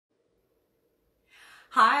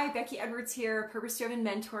Hi, Becky Edwards here, Purpose Driven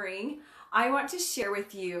Mentoring. I want to share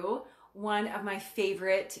with you one of my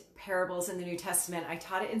favorite parables in the New Testament. I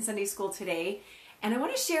taught it in Sunday school today, and I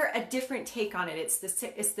want to share a different take on it. It's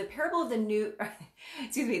the parable of the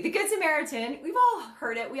the Good Samaritan. We've all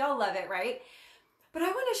heard it, we all love it, right? But I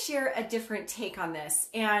want to share a different take on this.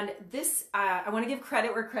 And this, I want to give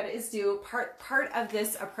credit where credit is due. Part of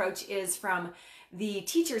this approach is from the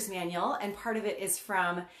teacher's manual, and part of it is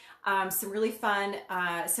from some really fun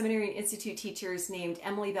Seminary and Institute teachers named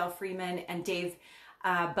Emily Bell Freeman and Dave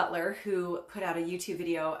Butler, who put out a YouTube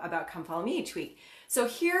video about Come Follow Me each week. So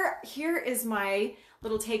here is my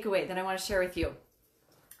little takeaway that I want to share with you.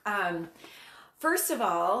 First of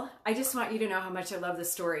all, I just want you to know how much I love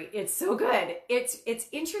this story. It's so good. It's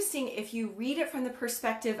interesting if you read it from the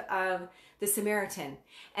perspective of the Samaritan,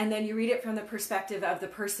 and then you read it from the perspective of the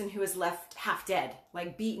person who is left half dead,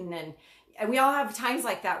 like beaten, and we all have times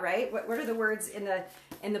like that, right? What are the words in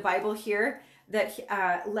the Bible here?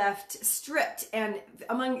 That left stripped and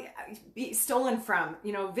stolen from,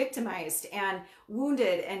 victimized and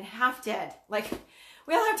wounded and half dead. Like,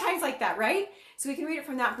 we all have times like that, right? So we can read it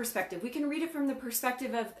from that perspective. We can read it from the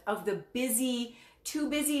perspective of the busy, too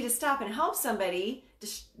busy to stop and help somebody,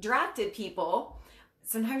 distracted people.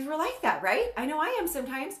 Sometimes we're like that, right? I know I am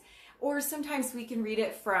sometimes. Or sometimes we can read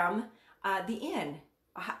it from the in.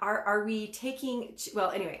 Are we taking,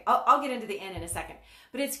 well, anyway, I'll get into the in a second.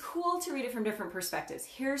 But it's cool to read it from different perspectives.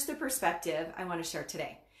 Here's the perspective I want to share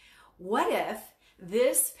today. What if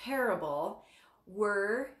this parable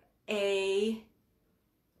were a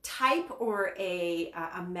type or a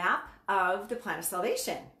map of the plan of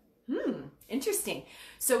salvation? Interesting.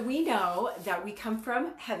 So we know that we come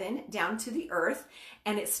from heaven down to the earth,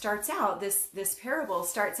 and it starts out, this parable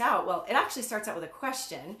starts out, well, it actually starts out with a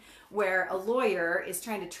question where a lawyer is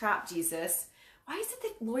trying to trap Jesus. Why is it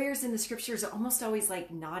that lawyers in the scriptures are almost always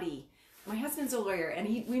like naughty? My husband's a lawyer, and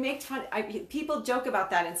we make fun, people joke about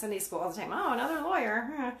that in Sunday school all the time. Oh, another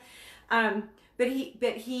lawyer. But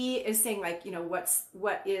he is saying, like,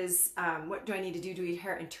 what do I need to do to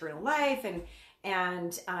inherit eternal life?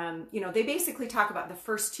 And they basically talk about the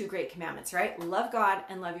first two great commandments, right? Love God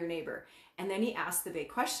and love your neighbor. And then he asks the big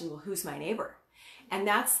question, well, who's my neighbor? And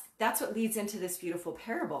that's what leads into this beautiful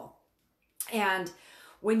parable. And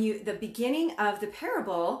the beginning of the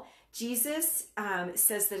parable, Jesus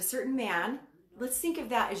says that a certain man, let's think of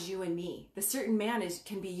that as you and me. The certain man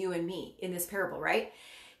can be you and me in this parable, right?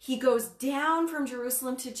 He goes down from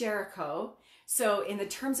Jerusalem to Jericho. So in the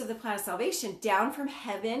terms of the plan of salvation, down from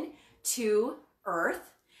heaven to earth,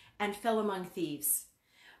 and fell among thieves.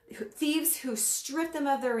 Thieves who stripped them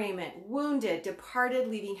of their raiment, wounded, departed,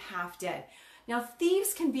 leaving half dead. Now,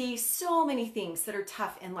 thieves can be so many things that are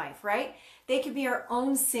tough in life, right? They could be our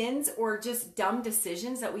own sins or just dumb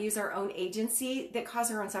decisions that we use our own agency that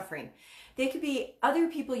cause our own suffering. They could be other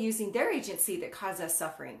people using their agency that cause us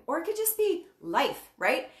suffering. Or it could just be life,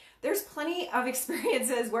 right? There's plenty of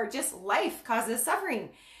experiences where just life causes suffering,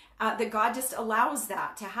 that God just allows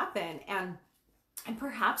that to happen. And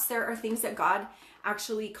perhaps there are things that God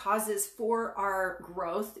actually causes for our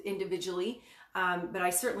growth individually. But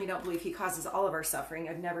I certainly don't believe he causes all of our suffering.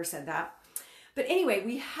 I've never said that. But anyway,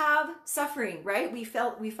 we have suffering, right? We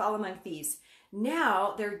fall among thieves.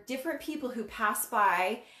 Now, there are different people who pass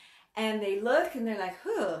by and they look and they're like,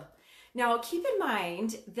 huh. Now, keep in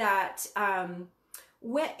mind that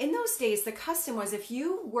in those days, the custom was if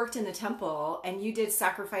you worked in the temple and you did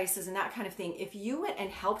sacrifices and that kind of thing, if you went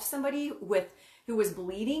and helped somebody who was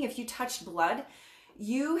bleeding, if you touched blood,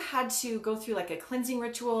 you had to go through like a cleansing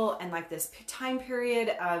ritual and like this time period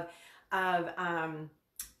of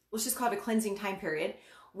let's just call it a cleansing time period,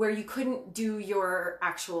 where you couldn't do your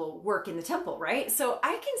actual work in the temple, right? So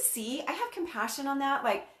I have compassion on that.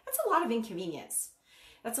 Like, that's a lot of inconvenience.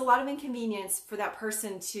 That's a lot of inconvenience for that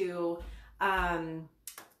person to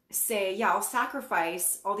say, yeah, I'll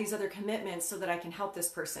sacrifice all these other commitments so that I can help this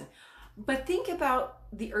person. But think about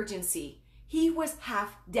the urgency. He was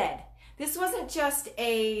half dead. This wasn't just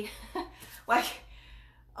a, like,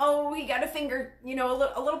 oh, he got a finger, a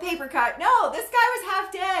little paper cut. No, this guy was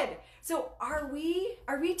half dead. So are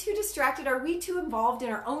we too distracted? Are we too involved in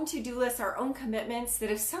our own to-do lists, our own commitments,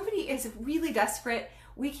 that if somebody is really desperate,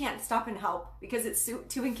 we can't stop and help because it's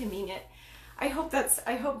too inconvenient? I hope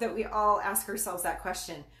that we all ask ourselves that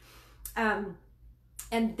question. And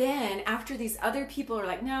then after these other people are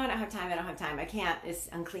like, no, I don't have time, I can't, it's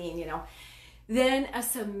unclean, Then a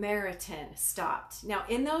Samaritan stopped. Now,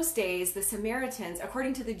 in those days, the Samaritans,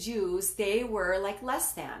 according to the Jews, they were like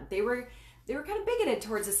less than. They were kind of bigoted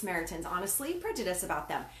towards the Samaritans, honestly, prejudice about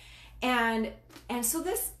them. And so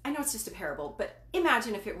this, I know it's just a parable, but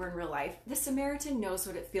imagine if it were in real life. The Samaritan knows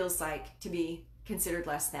what it feels like to be considered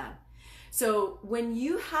less than. So when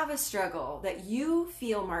you have a struggle that you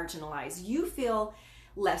feel marginalized, you feel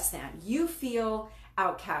less than, you feel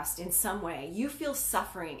outcast in some way, you feel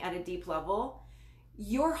suffering at a deep level,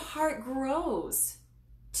 your heart grows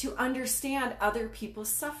to understand other people's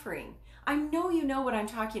suffering. I know you know what I'm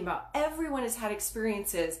talking about. Everyone has had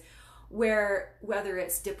experiences where, whether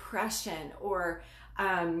it's depression or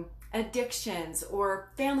addictions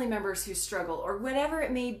or family members who struggle or whatever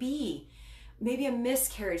it may be, maybe a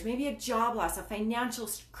miscarriage, maybe a job loss, a financial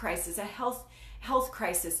crisis, a health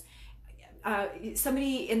crisis,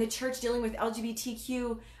 somebody in the church dealing with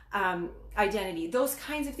LGBTQ identity, those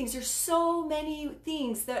kinds of things. There's so many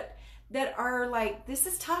things that are like, this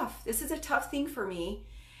is tough. This is a tough thing for me.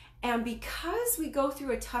 And because we go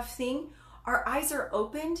through a tough thing, our eyes are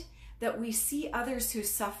opened that we see others who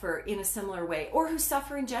suffer in a similar way or who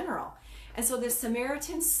suffer in general. And so the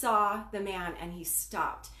Samaritan saw the man and he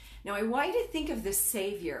stopped. Now I want you to think of the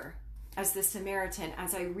Savior as the Samaritan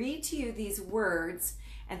as I read to you these words,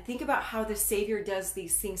 and think about how the Savior does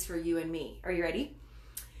these things for you and me. Are you ready?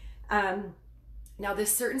 Now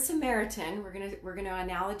this certain Samaritan, we're gonna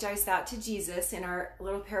analogize that to Jesus in our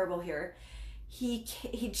little parable here. He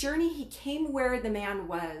came where the man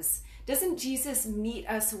was. Doesn't Jesus meet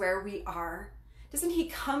us where we are? Doesn't he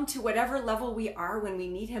come to whatever level we are when we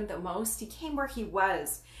need him the most? He came where he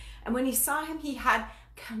was. And when he saw him, he had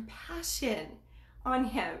compassion on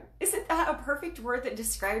him. Isn't that a perfect word that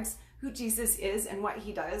describes who Jesus is and what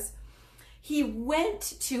he does? He went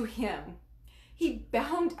to him. He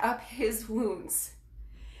bound up his wounds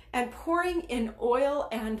and pouring in oil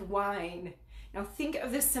and wine. Now think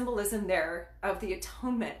of the symbolism there of the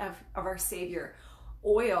atonement of our Savior.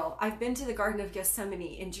 Oil. I've been to the Garden of Gethsemane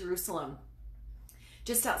in Jerusalem,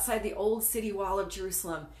 just outside the old city wall of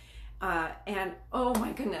Jerusalem. And oh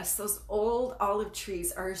my goodness, those old olive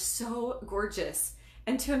trees are so gorgeous.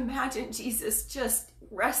 And to imagine Jesus just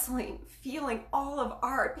wrestling, feeling all of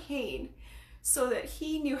our pain so that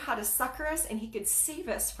he knew how to succor us and he could save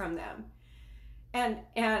us from them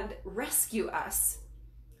and rescue us.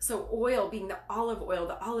 So oil being the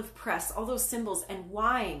olive press, all those symbols, and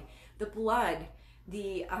wine, the blood,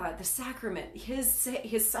 the sacrament,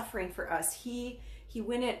 his suffering for us. He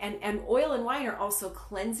went in, and oil and wine are also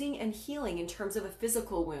cleansing and healing in terms of a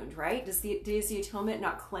physical wound, right? Does the atonement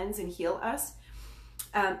not cleanse and heal us?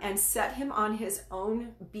 And set him on his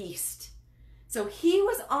own beast. So he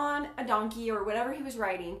was on a donkey or whatever he was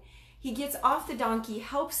riding. He gets off the donkey,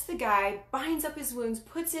 helps the guy, binds up his wounds,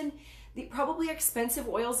 puts in the probably expensive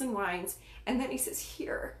oils and wines, and then he says,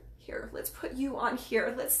 here, let's put you on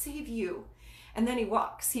here, let's save you. And then he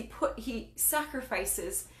walks, he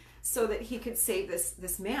sacrifices so that he could save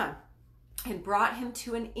this man, and brought him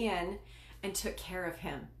to an inn and took care of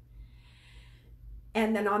him.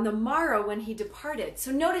 And then on the morrow when he departed,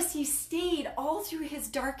 so notice he stayed all through his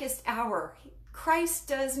darkest hour. Christ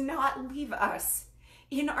does not leave us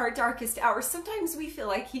in our darkest hour. Sometimes we feel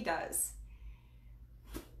like he does.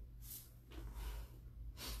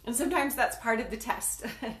 And sometimes that's part of the test.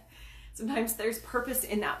 Sometimes there's purpose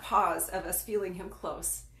in that pause of us feeling him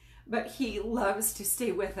close. But he loves to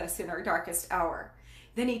stay with us in our darkest hour.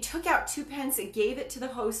 Then he took out 2 pence and gave it to the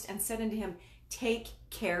host and said unto him, take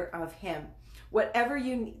care of him. Whatever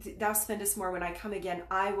you need, thou spendest more, when I come again,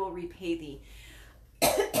 I will repay thee.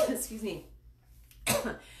 Excuse me.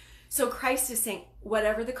 So Christ is saying,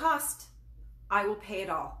 whatever the cost, I will pay it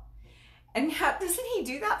all. And doesn't he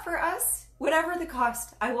do that for us? Whatever the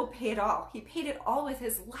cost, I will pay it all. He paid it all with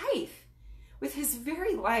his life, with his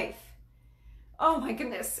very life. Oh my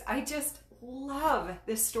goodness, I just love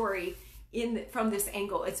this story from this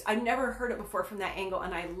angle. I've never heard it before from that angle,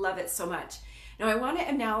 and I love it so much. Now I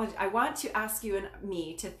want to ask you and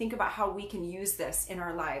me to think about how we can use this in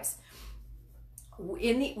our lives.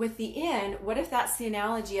 With the inn, what if that's the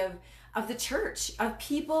analogy of the church, of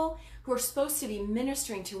people who are supposed to be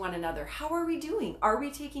ministering to one another? How are we doing? Are we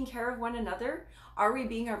taking care of one another? Are we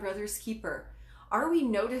being our brother's keeper? Are we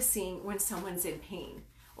noticing when someone's in pain?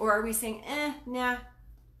 Or are we saying, nah,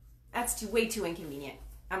 that's way too inconvenient.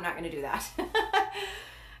 I'm not going to do that.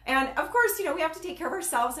 And of course, we have to take care of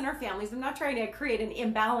ourselves and our families. I'm not trying to create an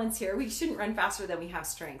imbalance here. We shouldn't run faster than we have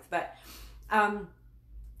strength. But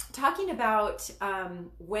talking about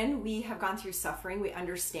when we have gone through suffering, we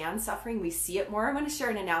understand suffering, we see it more. I'm going to share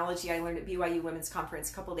an analogy I learned at BYU Women's Conference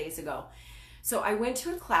a couple days ago. So I went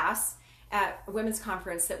to a class at a women's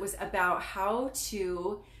conference that was about how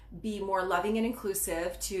to be more loving and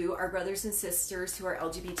inclusive to our brothers and sisters who are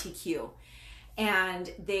LGBTQ.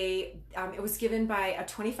 And it was given by a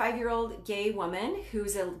 25-year-old gay woman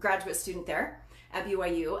who's a graduate student there at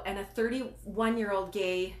BYU, and a 31-year-old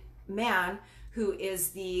gay man who is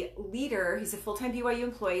the leader. He's a full-time BYU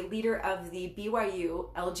employee, leader of the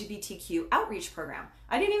BYU LGBTQ outreach program.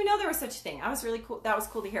 I didn't even know there was such a thing. That was really cool. That was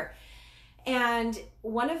cool to hear. And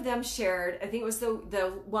one of them shared, I think it was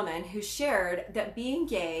the woman who shared, that being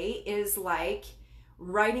gay is like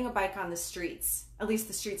riding a bike on the streets, at least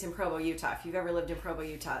the streets in Provo, Utah. If you've ever lived in Provo,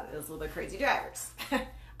 Utah, there's a little bit crazy drivers.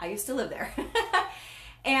 I used to live there.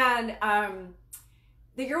 And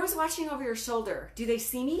that you're always watching over your shoulder. Do they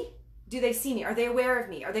see me? Do they see me? Are they aware of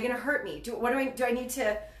me? Are they going to hurt me? Do I need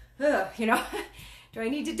to, do I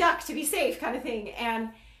need to duck to be safe, kind of thing? And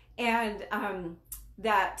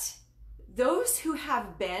that those who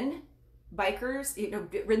have been bikers,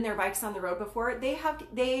 ridden their bikes on the road before, they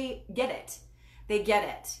get it. They get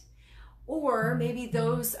it. Or maybe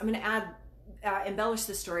those, I'm going to embellish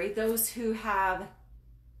the story, those who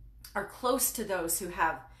are close to those who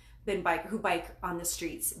have been who bike on the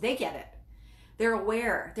streets, they get it. They're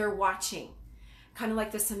aware, they're watching. Kind of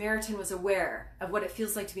like the Samaritan was aware of what it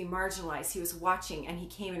feels like to be marginalized. He was watching, and he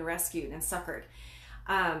came and rescued and succored.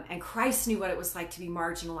 And Christ knew what it was like to be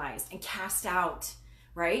marginalized and cast out,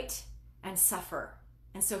 right? And suffer.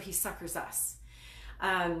 And so he succors us.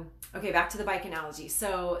 Okay, back to the bike analogy.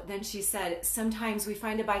 So then she said, sometimes we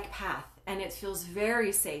find a bike path and it feels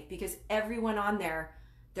very safe because everyone on there,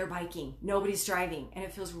 they're biking. Nobody's driving, and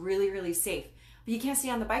it feels really, really safe. But you can't stay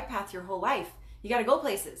on the bike path your whole life. You got to go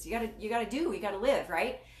places. You got to live,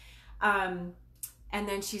 right? And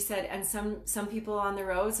then she said, and some people on the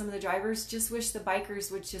road, some of the drivers just wish the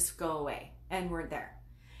bikers would just go away and weren't there.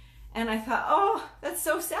 And I thought, oh, that's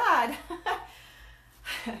so sad.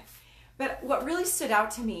 But what really stood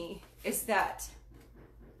out to me is that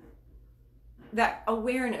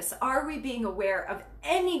awareness. Are we being aware of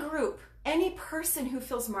any group, any person who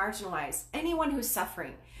feels marginalized, anyone who's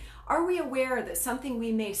suffering? Are we aware that something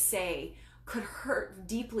we may say could hurt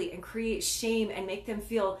deeply and create shame and make them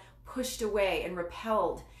feel pushed away and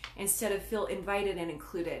repelled instead of feel invited and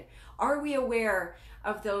included? Are we aware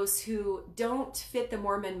of those who don't fit the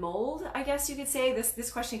Mormon mold, I guess you could say?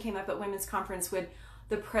 This question came up at Women's Conference with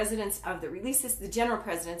the presidents of the the general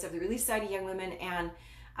presidents of the Relief Society, Young Women, and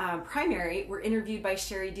Primary were interviewed by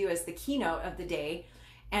Sherry Dew as the keynote of the day.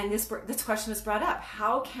 And this question was brought up.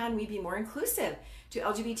 How can we be more inclusive to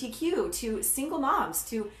LGBTQ, to single moms,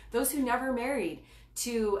 to those who never married,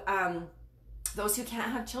 to those who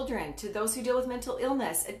can't have children, to those who deal with mental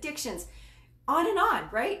illness, addictions, on and on,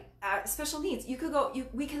 right? Special needs. We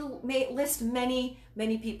could list many,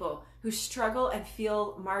 many people who struggle and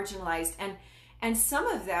feel marginalized. And some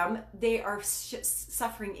of them, they are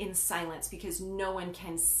suffering in silence because no one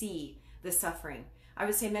can see the suffering. I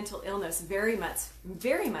would say mental illness very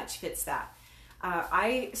much fits that.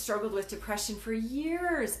 I struggled with depression for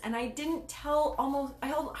years, and I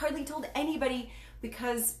hardly told anybody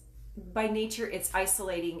because by nature it's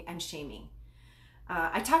isolating and shaming.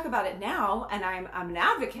 I talk about it now, and I'm an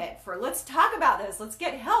advocate for let's talk about this, let's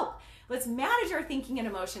get help, let's manage our thinking and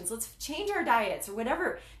emotions, let's change our diets or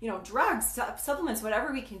whatever, drugs, supplements,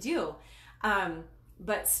 whatever we can do.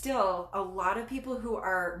 But still, a lot of people who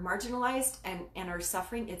are marginalized and are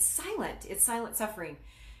suffering, it's silent suffering.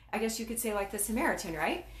 I guess you could say like the Samaritan,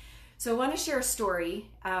 right? So I want to share a story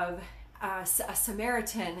of a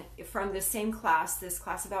Samaritan from the same class, this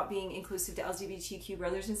class about being inclusive to LGBTQ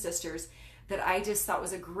brothers and sisters, that I just thought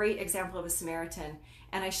was a great example of a Samaritan.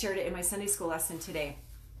 And I shared it in my Sunday school lesson today.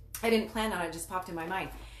 I didn't plan on it, it just popped in my mind.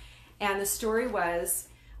 And the story was,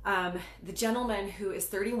 the gentleman who is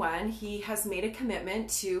 31, he has made a commitment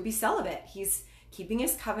to be celibate. He's keeping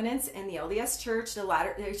his covenants in the LDS Church,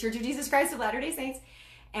 the Church of Jesus Christ of Latter-day Saints.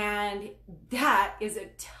 And that is a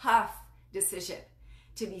tough decision,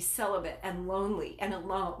 to be celibate and lonely and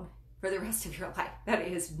alone for the rest of your life. That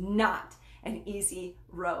is not an easy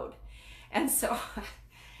road. And so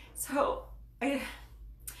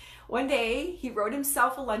one day he wrote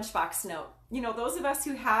himself a lunchbox note. Those of us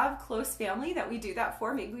who have close family that we do that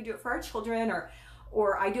for, maybe we do it for our children,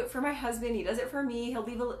 or I do it for my husband. He does it for me.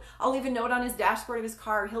 I'll leave a note on his dashboard of his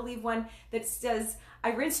car. He'll leave one that says,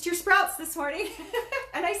 I rinsed your sprouts this morning.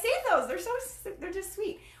 And I save those. They're just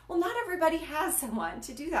sweet. Well, not everybody has someone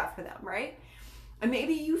to do that for them, right? And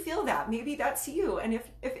maybe you feel that. Maybe that's you. And if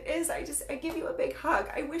it is, I give you a big hug.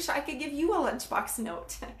 I wish I could give you a lunchbox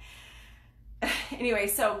note. Anyway,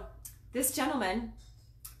 so this gentleman,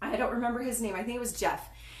 I don't remember his name. I think it was Jeff.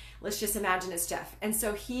 Let's just imagine it's Jeff. And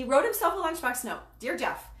so he wrote himself a lunchbox note. Dear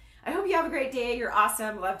Jeff, I hope you have a great day. You're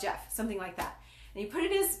awesome. Love, Jeff. Something like that. And he put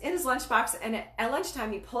it in his lunchbox, and at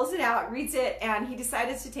lunchtime he pulls it out, reads it, and he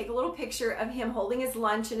decided to take a little picture of him holding his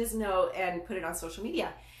lunch and his note and put it on social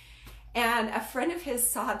media. And a friend of his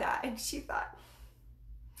saw that, and she thought,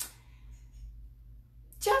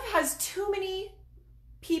 Jeff has too many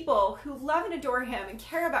people who love and adore him and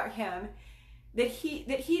care about him that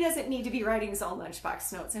he doesn't need to be writing his own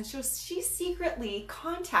lunchbox notes. And so she secretly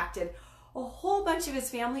contacted a whole bunch of his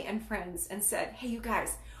family and friends and said, hey, you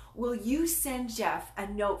guys, will you send Jeff a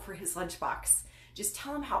note for his lunchbox? Just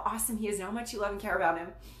tell him how awesome he is and how much you love and care about him.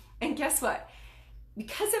 And guess what?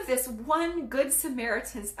 Because of this one Good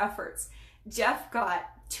Samaritan's efforts, Jeff got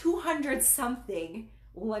 200 something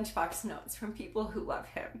lunchbox notes from people who love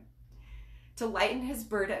him to lighten his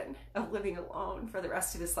burden of living alone for the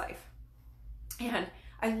rest of his life. And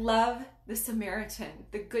I love the Samaritan,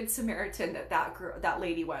 the Good Samaritan that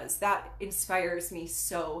lady was. That inspires me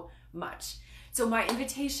so much. So my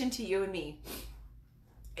invitation to you and me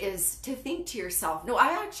is to think to yourself, no,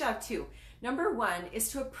 I actually have two. Number one is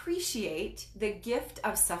to appreciate the gift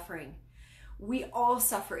of suffering. We all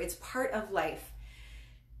suffer. It's part of life.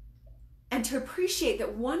 And to appreciate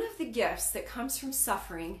that one of the gifts that comes from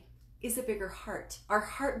suffering is a bigger heart. Our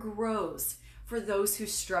heart grows for those who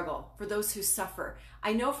struggle, for those who suffer.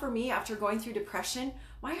 I know for me, after going through depression,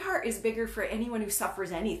 my heart is bigger for anyone who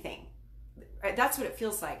suffers anything. That's what it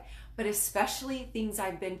feels like. But especially things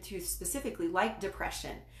I've been through specifically, like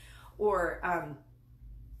depression, or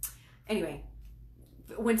anyway,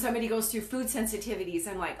 when somebody goes through food sensitivities,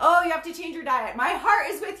 I'm like, oh, you have to change your diet. My heart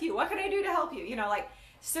is with you. What can I do to help you? You know, like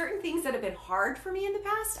certain things that have been hard for me in the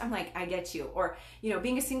past, I'm like, I get you. Or, you know,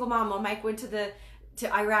 being a single mom, when Mike went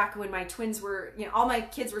to Iraq, when my twins were, you know, all my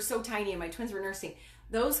kids were so tiny and my twins were nursing.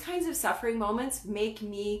 Those kinds of suffering moments make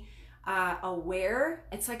me aware.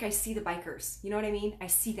 It's like I see the bikers. You know what I mean? I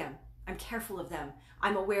see them. I'm careful of them.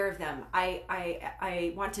 I'm aware of them.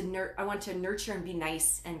 I want to nurture and be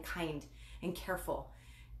nice and kind and careful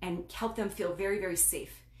and help them feel very, very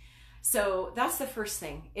safe. So that's the first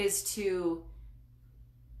thing, is to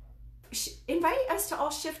invite us to all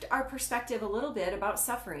shift our perspective a little bit about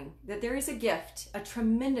suffering, that there is a gift, a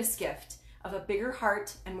tremendous gift of a bigger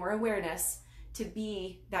heart and more awareness to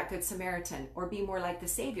be that Good Samaritan, or be more like the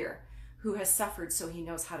Savior who has suffered so he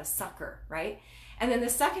knows how to succor, right? And then the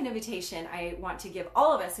second invitation I want to give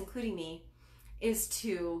all of us, including me, is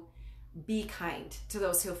to be kind to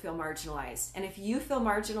those who feel marginalized. And if you feel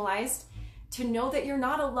marginalized, to know that you're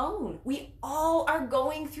not alone. We all are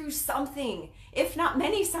going through something, if not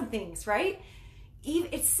many somethings, right?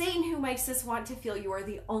 It's Satan who makes us want to feel you are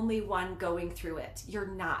the only one going through it.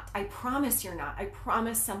 You're not. I promise you're not. I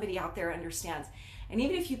promise somebody out there understands. And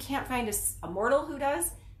even if you can't find a mortal who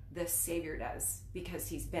does, the Savior does, because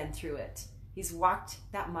he's been through it. He's walked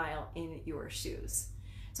that mile in your shoes.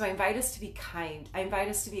 So I invite us to be kind. I invite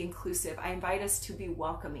us to be inclusive. I invite us to be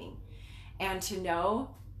welcoming, and to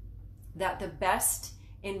know that the best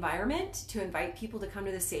environment to invite people to come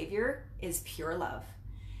to the Savior is pure love.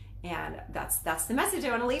 And that's the message I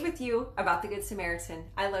want to leave with you about the Good Samaritan.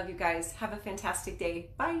 I love you guys. Have a fantastic day.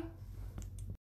 Bye.